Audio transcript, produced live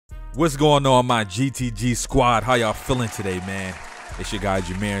What's going on, my GTG squad? How y'all feeling today, man? It's your guy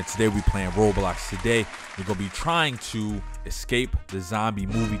Jameer, and today we playing Roblox. Today we're gonna be trying to escape the zombie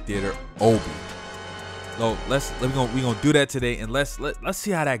movie theater Obby. So we're gonna do that today, and let's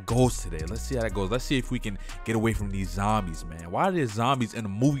see how that goes today. Let's see how that goes. Let's see if we can get away from these zombies, man. Why are there zombies in the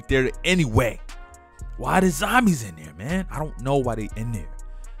movie theater anyway? Why are there zombies in there, man? I don't know why they in there,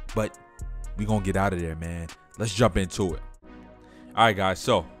 but we gonna get out of there, man. Let's jump into it. All right, guys.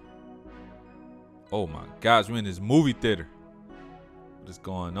 So, oh my gosh, we're in this movie theater. What is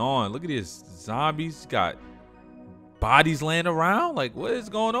going on? Look at these zombies. Got bodies laying around. Like, what is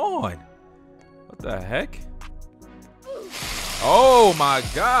going on? What the heck? Oh my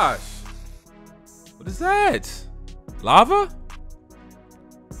gosh. What is that? Lava?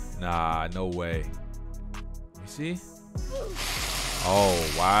 Nah, no way. Let me see.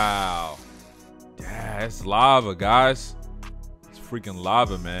 Oh, wow. Yeah, it's lava, guys. It's freaking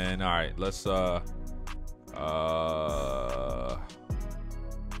lava, man. All right, let's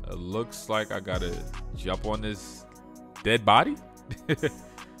it looks like I gotta jump on this dead body.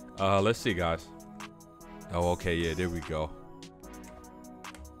 Let's see, guys. Oh, okay, yeah, there we go.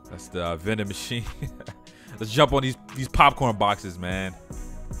 That's the vending machine. Let's jump on these popcorn boxes, man.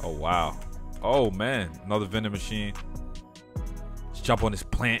 Oh wow. Oh man, another vending machine. Let's jump on this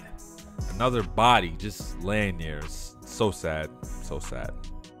plant. Another body just laying there. It's so sad. So sad.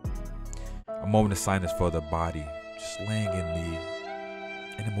 A moment of silence for the body just laying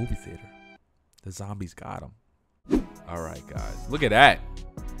in the movie theater. The zombies got him. All right, guys. Look at that.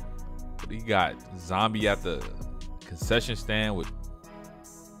 What do you got? Zombie at the concession stand with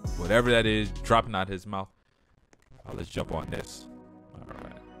whatever that is dropping out his mouth. Let's jump on this. All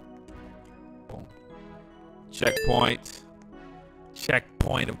right. Boom. Checkpoint.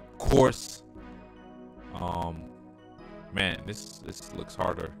 Checkpoint, of course. Man, this looks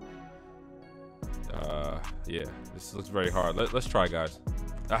harder. Yeah, this looks very hard. Let's try, guys.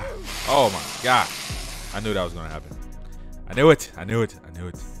 Oh my god, I knew that was gonna happen. I knew it. All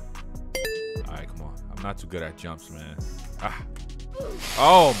right, come on. I'm not too good at jumps, man.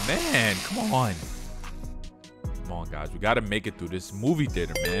 Oh man, come on, guys. We gotta make it through this movie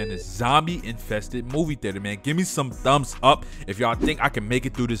theater, man. This zombie infested movie theater, man. Give me some thumbs up if y'all think I can make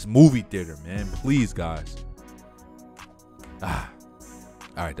it through this movie theater, man. Please, guys. All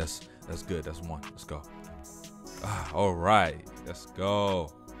right, that's good. That's one. Let's go. All right, let's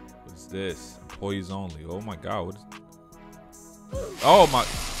go. What is this? Employees only. Oh my god. What is? Oh my.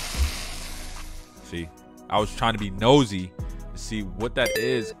 See, I was trying to be nosy to see what that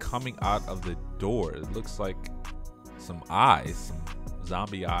is coming out of the door. It looks like some eyes, some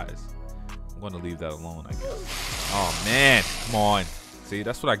zombie eyes. I'm gonna leave that alone, I guess. Oh man, come on. See,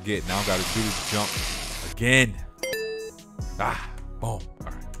 that's what I get. Now I gotta do this jump again. Boom. All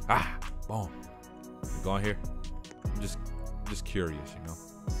right. Boom. You going here? I'm just curious, you know.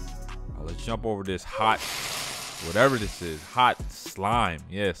 Let's jump over this hot, whatever this is, hot slime.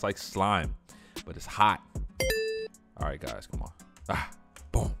 Yeah, it's like slime, but it's hot. All right, guys, come on.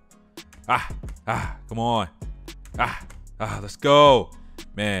 Boom. Come on. Let's go.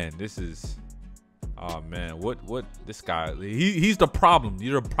 Man, this is. Oh man, what this guy? He's the problem.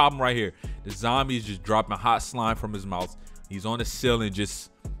 You're the problem right here. The zombie is just dropping hot slime from his mouth. He's on the ceiling, just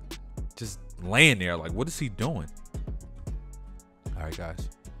laying there. Like, what is he doing? All right, guys.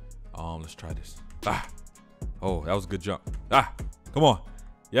 Let's try this. Oh, that was a good jump. Come on.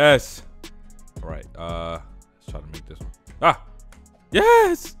 Yes. All right. Let's try to make this one.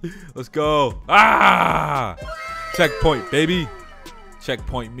 Yes. Let's go. Checkpoint, baby.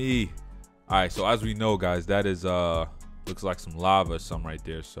 Checkpoint me. All right. So as we know, guys, that is looks like some lava or something right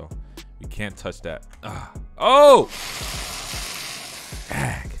there. So we can't touch that. Oh.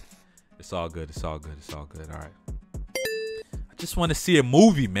 Dang. It's all good. All right. I just want to see a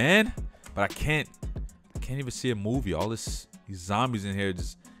movie, man, but I can't even see a movie. All these zombies in here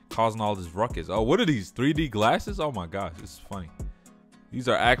just causing all this ruckus. Oh, what are these 3D glasses? Oh my gosh, this is funny. These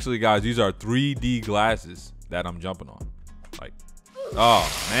are actually, guys, these are 3D glasses that I'm jumping on. Like, oh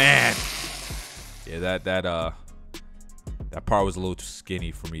man, yeah, that part was a little too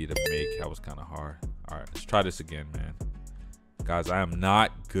skinny for me to make. That was kind of hard. All right, let's try this again, man. Guys, I am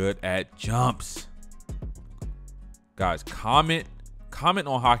not good at jumps. Guys, comment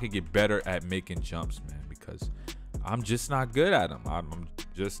on how I can get better at making jumps, man, because I'm just not good at them. I'm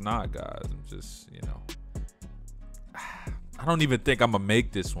just not, guys. I'm just, you know, I don't even think I'm gonna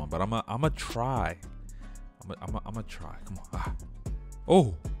make this one, but I'm gonna try. I'm gonna try. Come on.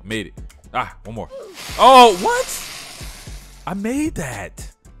 Oh, I made it. One more. Oh, what? I made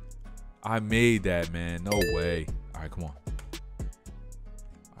that. I made that, man. No way. All right, come on.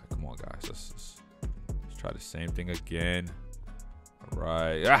 on, guys. Let's try the same thing again. All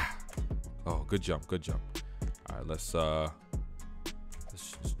right. Ah. Oh, good jump. Good jump. All right. Let's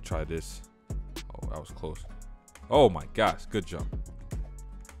just try this. Oh, that was close. Oh my gosh. Good jump.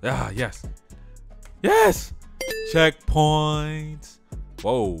 Ah, yes. Yes. Checkpoint.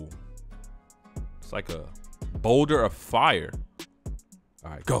 Whoa. It's like a boulder of fire.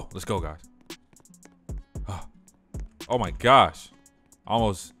 All right, go. Let's go, guys. Oh my gosh.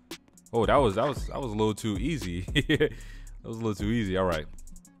 Almost. Oh, that was a little too easy. That was a little too easy. All right.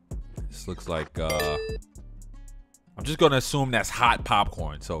 This looks like I'm just gonna assume that's hot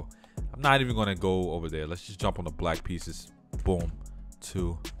popcorn. So I'm not even gonna go over there. Let's just jump on the black pieces. Boom.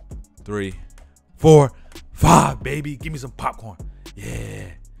 2, 3, 4, 5, baby. Give me some popcorn. Yeah.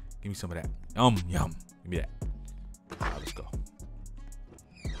 Give me some of that. Yum. Give me that. All right, let's go.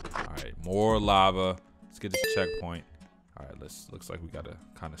 All right, more lava. Let's get this checkpoint. All right, looks like we gotta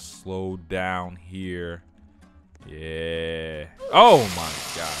kind of slow down here. Yeah. Oh my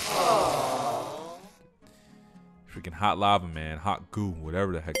god. Freaking hot lava, man. Hot goo,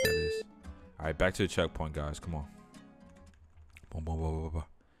 whatever the heck that is. All right, back to the checkpoint, guys. Come on. Boom, boom, boom, boom, boom.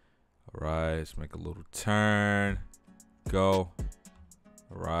 All right, let's make a little turn. Go.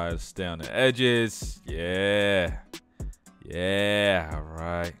 All right, let's stay on the edges. Yeah. Yeah. All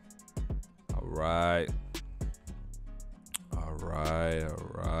right. All right. All right. All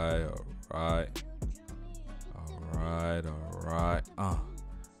right. All right. All right. All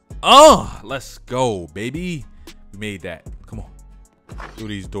right. Let's go, baby. We made that. Come on. Through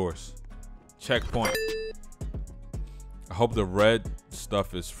these doors. Checkpoint. I hope the red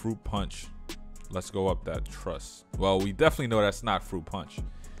stuff is fruit punch. Let's go up that truss. Well, we definitely know that's not fruit punch.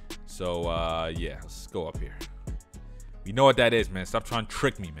 So, yeah, let's go up here. We know what that is, man. Stop trying to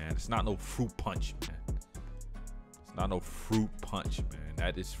trick me, man. It's not no fruit punch, man. It's not no fruit punch, man.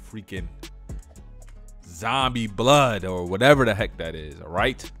 That is freaking zombie blood or whatever the heck that is, all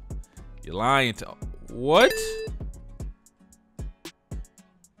right? You're lying to... What?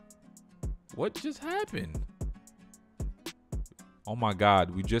 What just happened? Oh my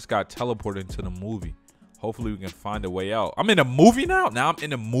god, we just got teleported into the movie. Hopefully we can find a way out. I'm in a movie now? Now I'm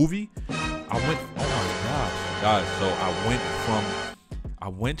in a movie? Oh my gosh. Guys, so I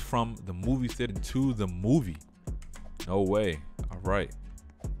went from the movie theater to the movie. No way. All right.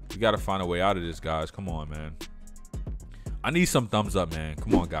 We got to find a way out of this, guys. Come on, man. I need some thumbs up, man.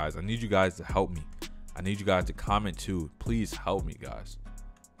 Come on, guys. I need you guys to help me. I need you guys to comment too. Please help me, guys.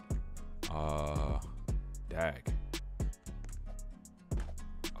 Dag.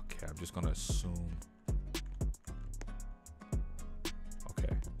 Okay, I'm just gonna assume.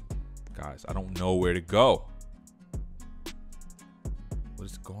 Okay, guys, I don't know where to go. What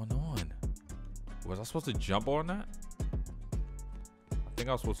is going on? Was I supposed to jump on that? I think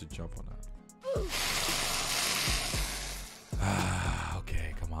I was supposed to jump on that.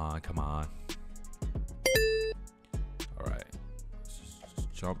 Okay, come on. All right, let's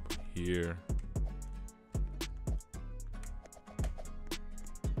just jump here.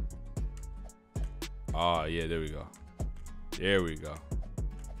 Oh, yeah, there we go. There we go.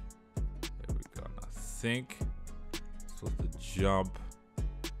 There we go. And I think I'm supposed to jump.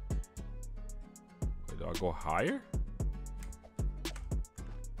 Wait, do I go higher?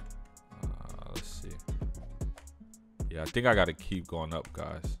 Let's see. Yeah, I think I got to keep going up,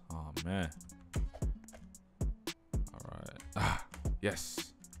 guys. Oh, man. All right.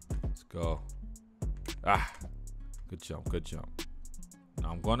 Yes. Let's go. Good jump. Good jump.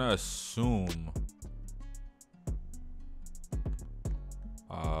 Now I'm going to assume...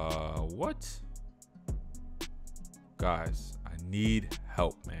 what? Guys, I need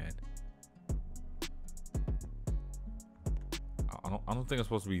help, man. I don't think I'm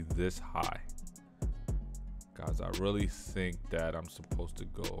supposed to be this high. Guys, I really think that I'm supposed to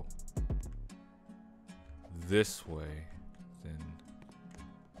go this way. Then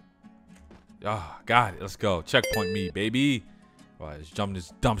got it. Let's go. Checkpoint me, baby. All right, let's jump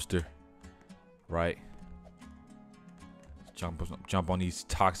this dumpster. Right. Jump on these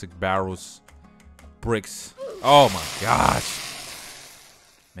toxic barrels, bricks. Oh my gosh,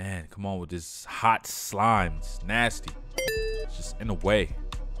 man! Come on with this hot slime. It's nasty. It's just in the way.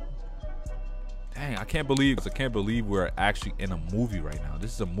 Dang, I can't believe we're actually in a movie right now.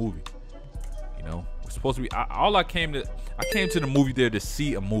 This is a movie. You know, we're supposed to be. I came to the movie there to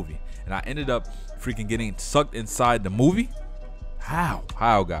see a movie, and I ended up freaking getting sucked inside the movie. How,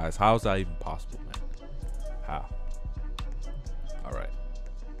 guys? How is that even possible, man? How? All right,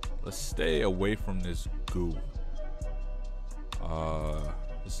 let's stay away from this goo.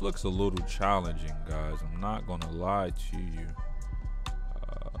 This looks a little challenging, guys. I'm not gonna lie to you.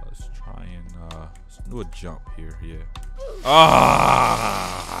 Let's try and let's do a jump here. Yeah.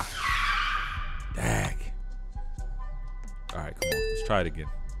 Ah! Dag. All right, come on. Let's try it again.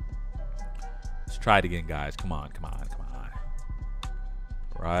 Let's try it again, guys. Come on, come on, come on.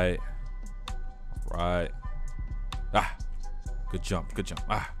 Right. Right. Ah. Good jump. Good jump.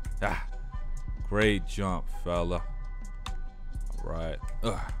 Ah. Ah. Great jump, fella. All right.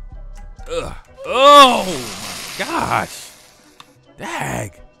 Ugh. Ugh. Oh my gosh.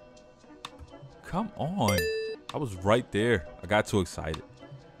 Dag. Come on. I was right there. I got too excited.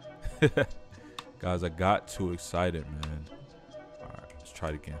 Guys, I got too excited, man. All right, let's try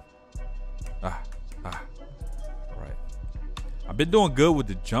it again. Ah. Ah. All right. I've been doing good with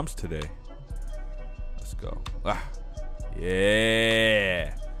the jumps today. Let's go. Ah.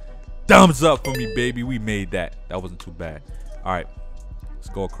 Yeah. Thumbs up for me, baby. We made that. That wasn't too bad. All right. Let's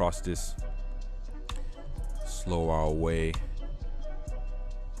go across this. Slow our way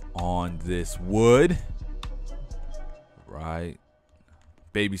on this wood. Right.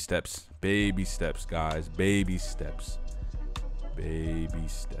 Baby steps. Baby steps, guys. Baby steps. Baby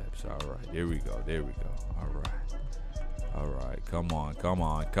steps. All right. There we go. There we go. All right. All right. Come on. Come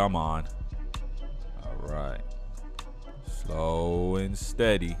on. Come on. All right. Slow and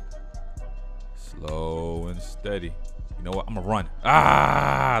steady. Slow and steady. You know what? I'm going to run.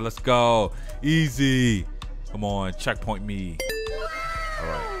 Ah, let's go. Easy. Come on. Checkpoint me. All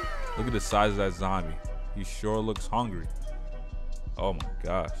right. Look at the size of that zombie. He sure looks hungry. Oh, my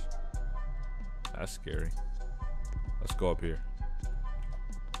gosh. That's scary. Let's go up here.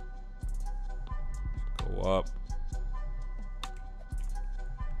 Go up.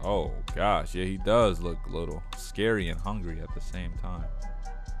 Oh, gosh. Yeah, he does look a little scary and hungry at the same time.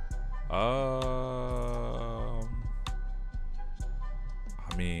 I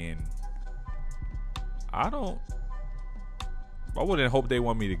mean, I wouldn't hope they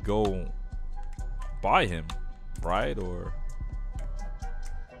want me to go buy him, right? Or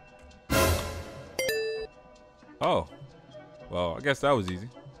oh, well, I guess that was easy.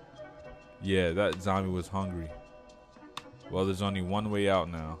 Yeah, that zombie was hungry. Well, there's only one way out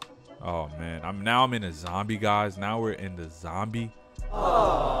now. Oh man, I'm in a zombie, guys. Now we're in the zombie.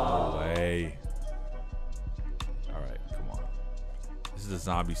 No way. All right, come on. This is the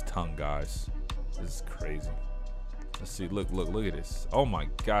zombie's tongue, guys. This is crazy. Let's see. Look at this. Oh my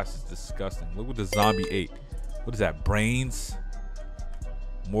gosh, it's disgusting. Look what the zombie ate. What is that? Brains?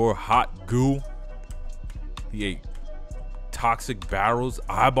 More hot goo? He ate toxic barrels,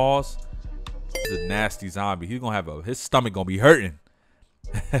 eyeballs. This is a nasty zombie. He's gonna have his stomach gonna be hurting.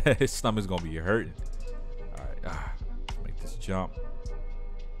 His stomach's gonna be hurting. All right, make this jump.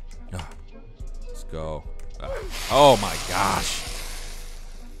 Let's go. Oh my gosh.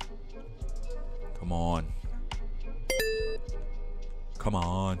 Come on. Come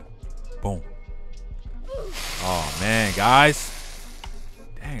on. Boom. Oh man, guys.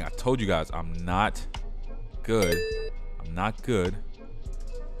 Dang, I told you guys I'm not good. I'm not good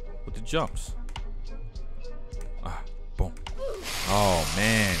with the jumps. Boom. Oh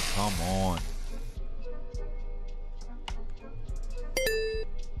man, come on.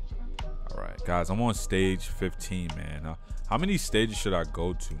 All right, guys, I'm on stage 15, man. How many stages should I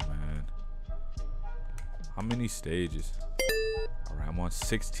go to, man? How many stages? All right, I'm on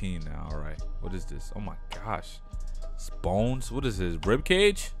 16 now. All right, what is this? Oh my gosh, it's bones. What is this? Rib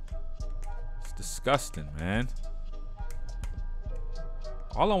cage? It's disgusting, man.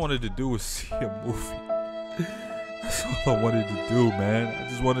 All I wanted to do was see a movie. That's all I wanted to do, man. I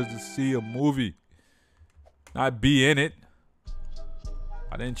just wanted to see a movie, not be in it.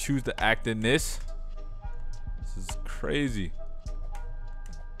 I didn't choose to act in this. This is crazy.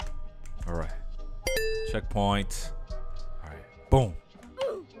 All right. Checkpoint. All right. Boom.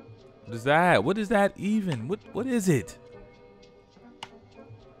 What is that? What is that even? What is it?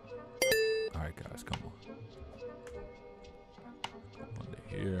 All right, guys, come on. Go under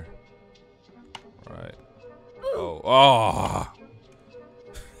here. All right. Oh.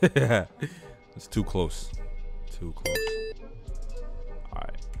 It's too close. Too close. All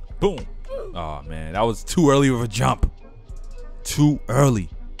right. Boom. Oh man, that was too early of a jump. Too early.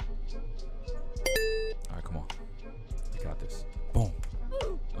 All right, come on. We got this. Boom.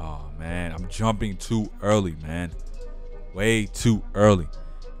 Oh man, I'm jumping too early, man. Way too early.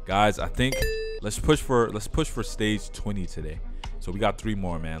 Guys, I think let's push for stage 20 today. So we got 3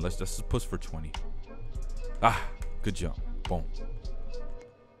 more, man. Let's just push for 20. Good jump. Boom.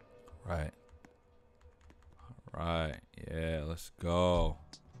 Right. All right. Yeah, let's go.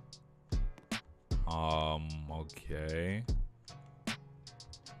 Okay.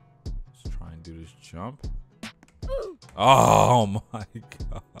 Let's try and do this jump. Oh my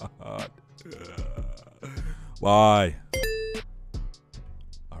god. Why?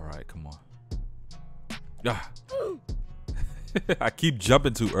 All right, come on. Ah. I keep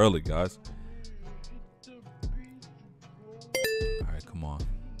jumping too early, guys. All right, come on.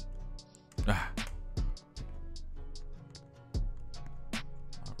 Ah.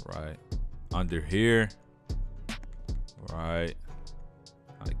 All right. Under here. All right.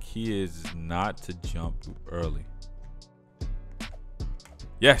 The key is not to jump too early.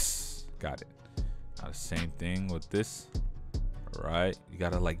 Yes, got it. Now the same thing with this. All right, you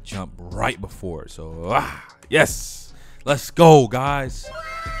gotta like jump right before it. So yes, let's go, guys.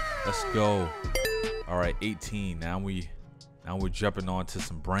 Let's go. All right, 18. Now we're jumping on to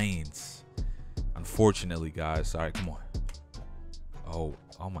some brains. Unfortunately, guys. All right, come on.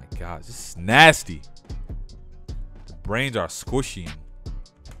 Oh my God, this is nasty. The brains are squishy and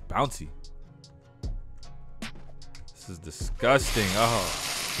bouncy. This is disgusting. Oh,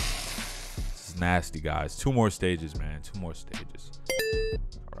 this is nasty, guys. 2 more stages, man. 2 more stages.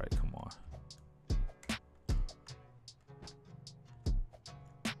 All right, come on.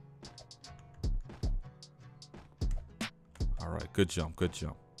 All right, good jump, good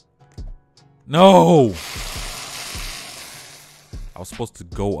jump. No! I was supposed to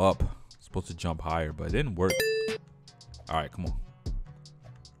go up. Supposed to jump higher, but it didn't work. All right, come on.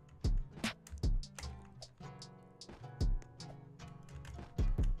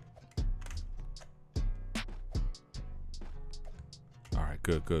 All right,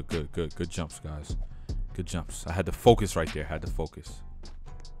 good jumps, guys. Good jumps. I had to focus right there. Had to focus.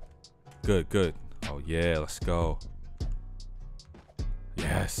 Good. Oh yeah, let's go.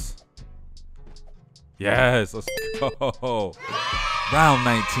 Yes, let's go. Round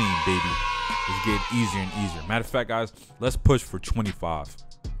 19, baby. It's getting easier and easier. Matter of fact, guys, let's push for 25.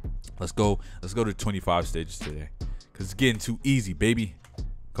 Let's go to 25 stages today, cause it's getting too easy, baby.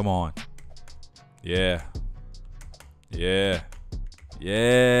 Come on. Yeah.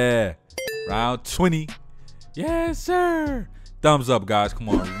 Round 20. Yes, sir. Thumbs up, guys. Come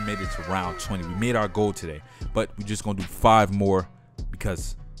on, we made it to round 20. We made our goal today, but we're just gonna do 5 more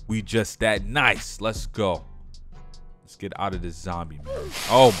because we just that nice. Let's go. Let's get out of this zombie, man.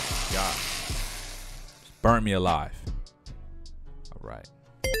 Oh my God. Just burnt me alive. All right.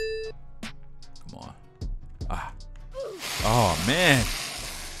 Come on. Oh man.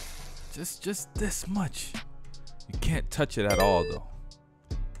 Just this much. You can't touch it at all though.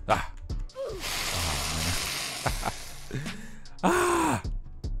 Oh man.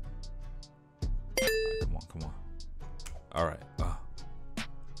 Come on. All right.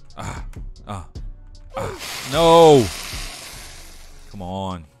 No. Come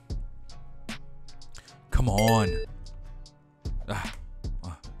on.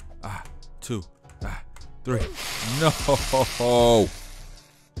 2, 3. No.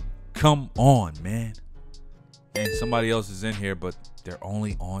 Come on, man. And somebody else is in here, but they're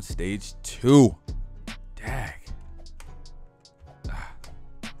only on stage 2. Dag.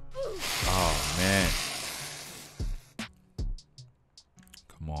 Oh man.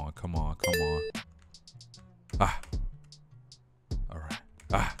 Come on. All right.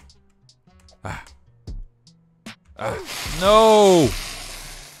 No.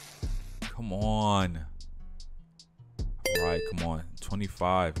 Come on. All right, come on.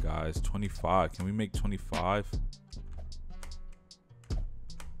 25, guys. 25. Can we make 25? Can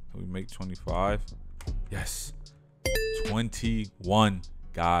we make 25? Yes. 21,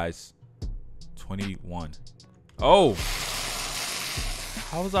 guys. 21. Oh.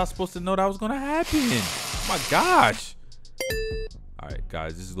 How was I supposed to know that was going to happen? Oh my gosh. All right,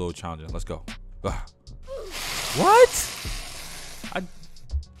 guys. This is a little challenging. Let's go. What?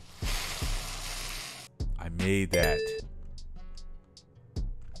 I made that.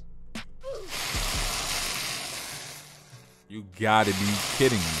 You gotta be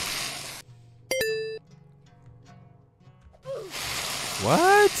kidding me.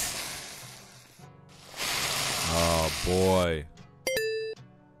 What? Oh boy.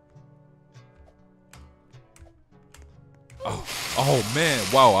 Oh man.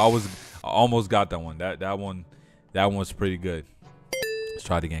 Wow, I almost got that one. That one's pretty good. Let's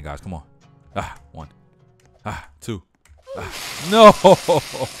try it again, guys. Come on. 1. 2. No.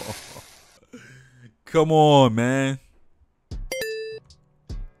 Come on, man.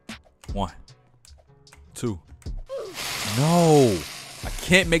 1, 2. No. I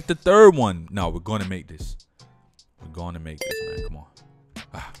can't make the third one. No, we're going to make this. We're going to make this, man. Come on.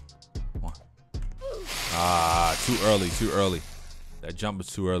 1. Too early. That jump was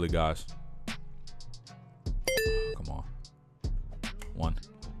too early, guys. Come on. 1.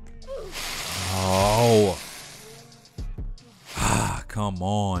 Oh. Come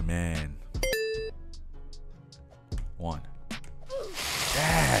on, man. 1.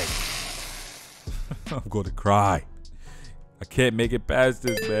 Dang. I'm going to cry. I can't make it past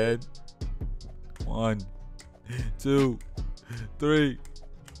this, man. 1, 2, 3.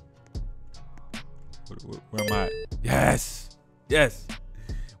 Where am I? Yes. Yes.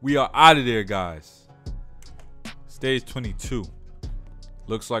 We are out of there, guys. Stage 22.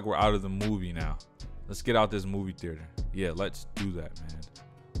 Looks like we're out of the movie now. Let's get out this movie theater. Yeah, let's do that, man.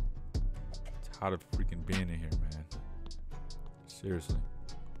 Tired of freaking being in here, man. Seriously.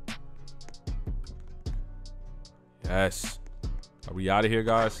 Yes. Are we out of here,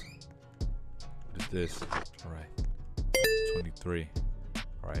 guys? What is this? All right. 23.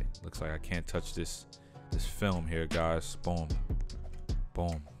 All right. Looks like I can't touch this film here, guys. Boom.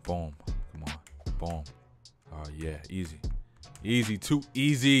 Boom. Boom. Come on. Boom. Oh, yeah. Easy. Easy. Too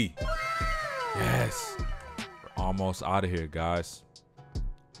easy. Yes. We're almost out of here, guys.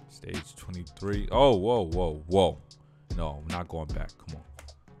 Stage 23. Oh, whoa, whoa, whoa. No, I'm not going back. Come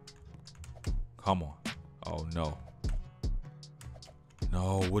on. Come on. Oh, no.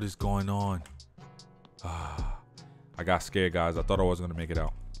 No, what is going on? I got scared, guys. I thought I wasn't going to make it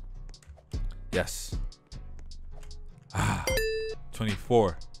out. Yes.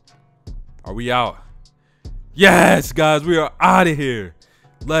 24. Are we out? Yes, guys. We are out of here.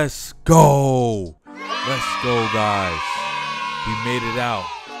 Let's go. Let's go, guys. We made it out.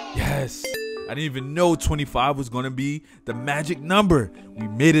 Yes. I didn't even know 25 was going to be the magic number. We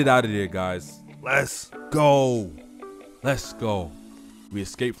made it out of there, guys. Let's go. Let's go. We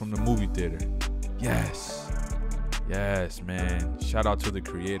escaped from the movie theater. Yes. Yes, man. Shout out to the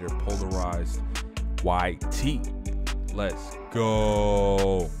creator, Polarized YT. Let's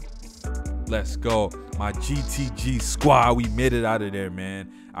go. Let's go. My GTG squad, we made it out of there,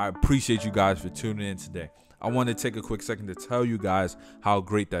 man. I appreciate you guys for tuning in today. I want to take a quick second to tell you guys how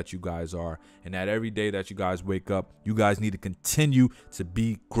great that you guys are, and that every day that you guys wake up, you guys need to continue to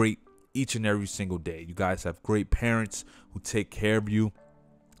be great each and every single day. You guys have great parents who take care of you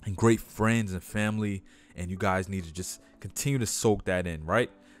and great friends and family, and you guys need to just continue to soak that in, right?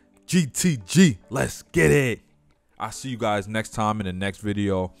 GTG, let's get it. I'll see you guys next time in the next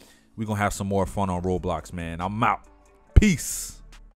video. We're going to have some more fun on Roblox, man. I'm out. Peace.